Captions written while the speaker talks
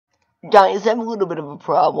Guys, I have a little bit of a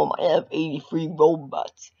problem. I have 83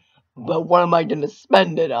 Robux. But what am I gonna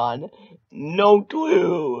spend it on? No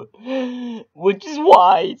clue. Which is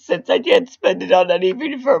why, since I can't spend it on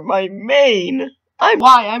anything for my main,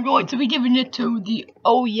 I'm going to be giving it to the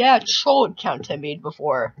oh yeah troll account I made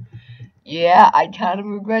before. Yeah, I kind of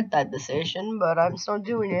regret that decision, but I'm still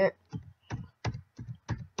doing it.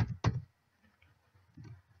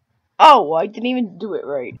 Oh, I didn't even do it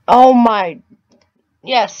right. Oh my.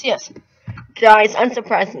 Yes. Guys,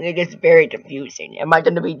 unsurprisingly, it gets very confusing. Am I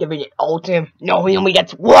going to be giving it all to him? No, he only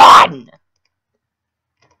gets one!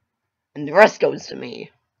 And the rest goes to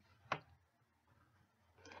me.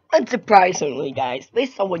 Unsurprisingly, guys,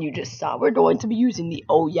 based on what you just saw, we're going to be using the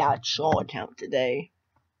oh yeah troll account today.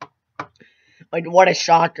 Like, what a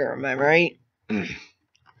shocker, am I right?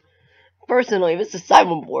 Personally, this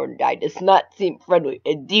Asylum Board guy does not seem friendly,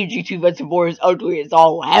 and DG2 vs. 4 is ugly as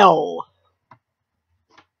all hell.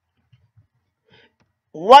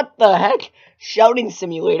 What the heck? Shouting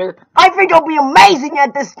Simulator? I think I'll be amazing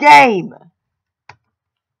at this game!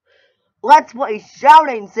 Let's play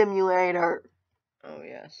Shouting Simulator! Oh,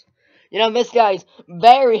 yes. You know, this guy's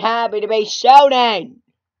very happy to be shouting!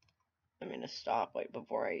 I'm gonna stop right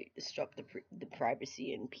before I disrupt the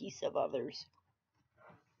privacy and peace of others.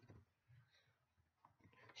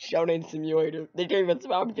 Shouting Simulator. The game that's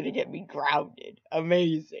about to get me grounded.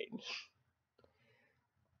 Amazing.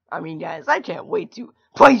 I mean, guys, I can't wait to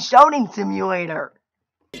play Shouting Simulator!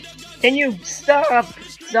 Can you stop?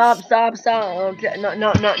 Stop. No.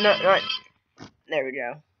 There we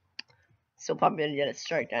go. Still probably gonna get a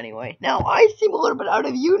strike anyway. Now, I seem a little bit out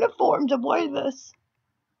of uniform to play this.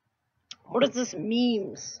 What is this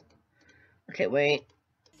memes? Okay, wait.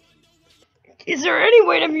 Is there any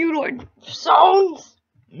way to mute, like, songs?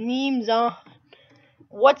 Memes on.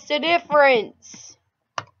 What's the difference?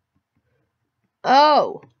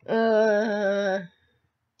 Oh. I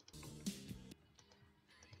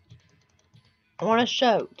want to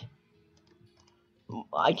shout.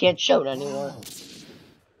 I can't shout anymore.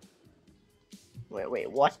 Wait,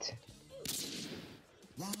 what?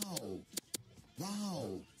 Wow.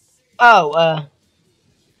 Oh,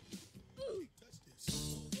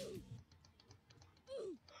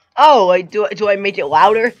 oh, like, do I make it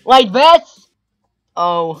louder? Like this?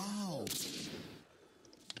 Oh.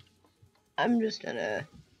 I'm just gonna...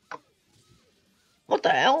 What the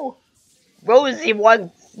hell? Rosie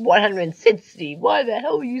wants 160. Why the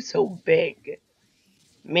hell are you so big?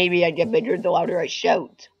 Maybe I get bigger the louder I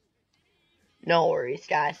shout. No worries,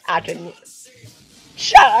 guys. I can...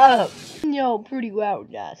 Shut up! Yo, pretty loud,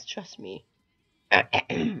 guys. Trust me.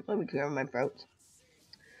 Let me clear my throat.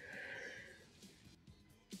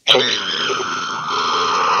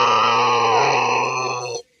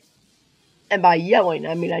 And by yelling,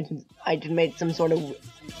 I mean I just made some sort of...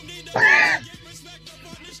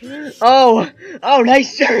 oh,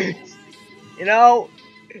 nice shirt! You know?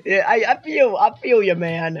 Yeah, I feel you,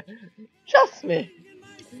 man. Trust me.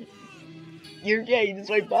 You're gay, this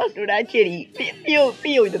way faster than that kitty.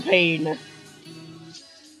 Feel the pain.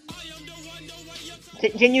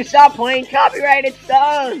 Can you stop playing copyrighted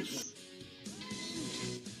songs?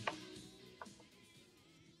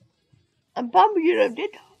 I'm probably gonna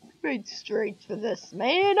get copyright straight for this,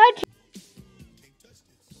 man.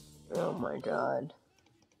 Oh my god.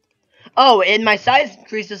 Oh, and my size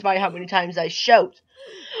increases by how many times I shout.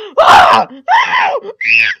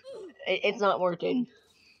 It's not working.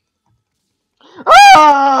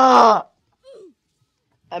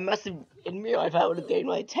 I must have, in real life, I would have gained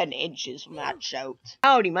like 10 inches from that shout.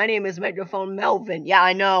 Howdy, my name is Megaphone Melvin. Yeah,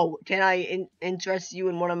 I know. Can I interest you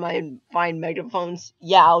in one of my fine megaphones?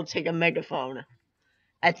 Yeah, I'll take a megaphone.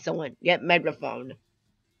 Excellent. Get megaphone.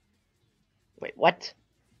 Wait, what?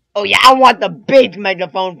 Oh yeah, I want the big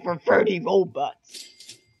megaphone for 30 Robux.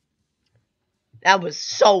 That was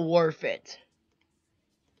so worth it.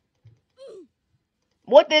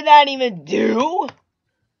 What did that even do?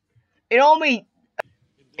 It only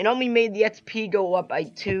made the XP go up by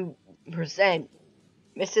 2%.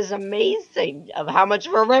 This is amazing of how much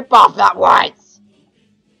of a ripoff that was.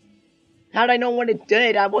 How'd I know what it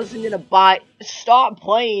did? I wasn't gonna buy. Stop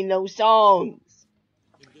playing those songs.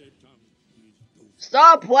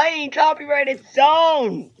 Stop playing copyrighted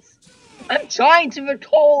songs. I'm trying to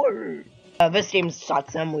record. This game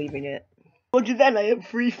sucks. I'm leaving it. Look at that. I have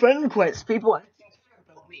free friend requests. People are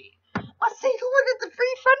about me. Let's take a look at the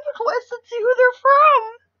free friend requests and see who they're from.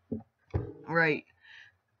 Right.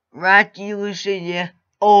 Rocky Lucian, yeah.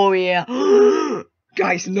 Oh, yeah.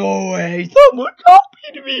 Guys, no way. Someone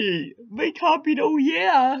copied me. They copied, oh,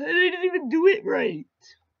 yeah. And they didn't even do it right.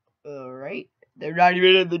 Alright. They're not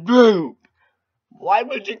even in the group. Why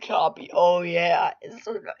would you copy? Oh yeah,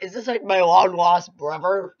 is this like my long lost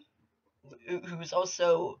brother, who's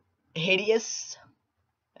also hideous?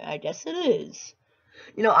 I guess it is.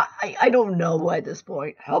 You know, I don't know at this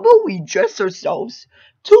point. How about we dress ourselves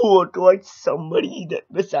to look like somebody that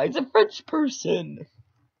besides a French person?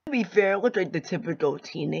 To be fair, look like the typical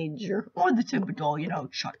teenager, or the typical, you know,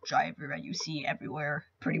 truck driver that you see everywhere.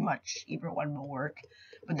 Pretty much, either one will work.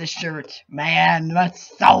 But the shirt, man,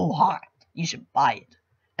 that's so hot. You should buy it.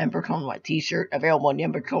 Ember Cone White t-shirt, available in the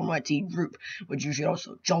Ember Cone White T group, which you should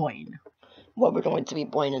also join. What we're going to be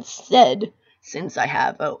playing instead, since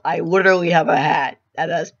I literally have a hat that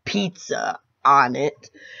has pizza on it,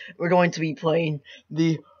 we're going to be playing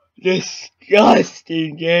the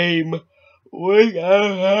disgusting game. Well,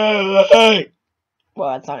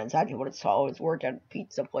 that's not exactly what it's called. It's work at a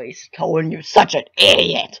pizza place. Cohen, you're such an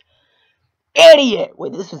idiot! Idiot!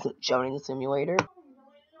 Wait, this is a joning simulator.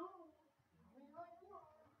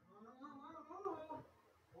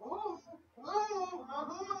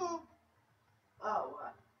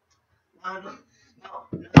 No,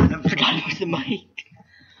 I forgot about the mic.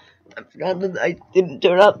 I forgot that I didn't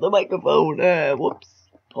turn off the microphone. Whoops.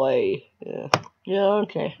 Play. Yeah,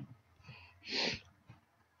 okay.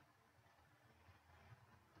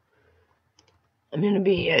 I'm gonna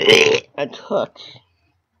be a cook.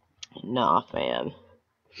 Nah, fam.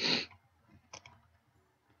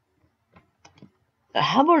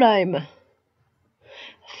 How about I'm...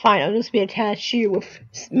 Fine, I'll just be a cashier with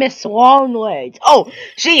Miss Longlegs. Oh,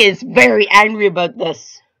 she is very angry about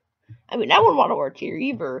this. I mean, I wouldn't want to work here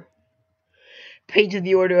either. Page of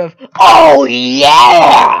the order of... Oh,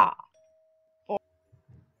 yeah!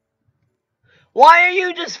 Why are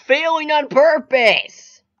you just failing on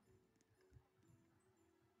purpose?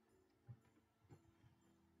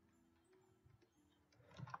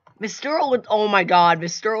 Mr. Owen, oh my god,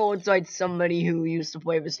 Mr. Owen's like somebody who used to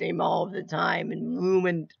play this game all the time and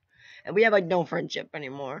ruined, and we have like no friendship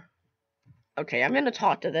anymore. Okay, I'm gonna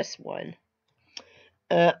talk to this one.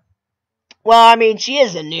 Well, I mean, she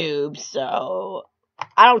is a noob, so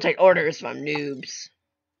I don't take orders from noobs.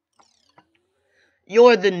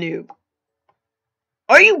 You're the noob.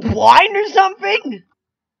 Are you blind or something?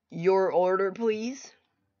 Your order, please.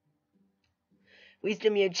 Please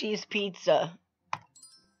give me a cheese pizza.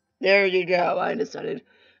 There you go. I decided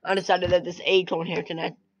that this acorn here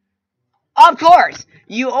tonight. Of course,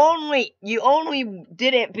 you only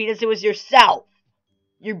did it because it was yourself.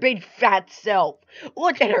 Your big fat self.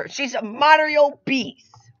 Look at her. She's a moderate obese.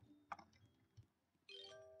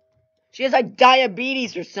 She has like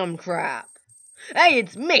diabetes or some crap. Hey,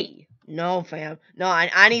 it's me. No, fam. No,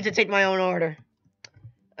 I need to take my own order.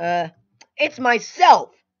 It's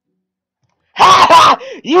myself. Ha ha!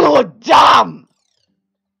 You look dumb.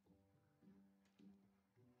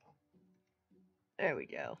 There we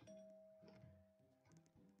go.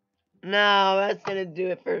 No, that's gonna do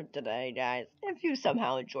it for today, guys. If you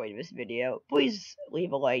somehow enjoyed this video, please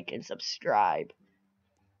leave a like and subscribe.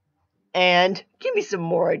 And give me some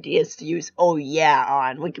more ideas to use Oh Yeah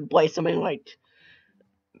on. We can play something like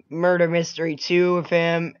Murder Mystery 2 with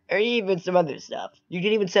him, or even some other stuff. You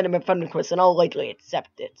can even send him a friend request and I'll likely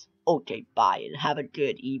accept it. Okay, bye, and have a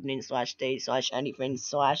good evening / day / anything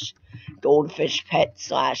 / goldfish pet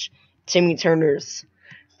 / Timmy Turner's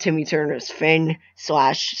Finn /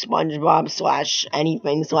 SpongeBob /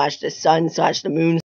 anything / the sun / the moon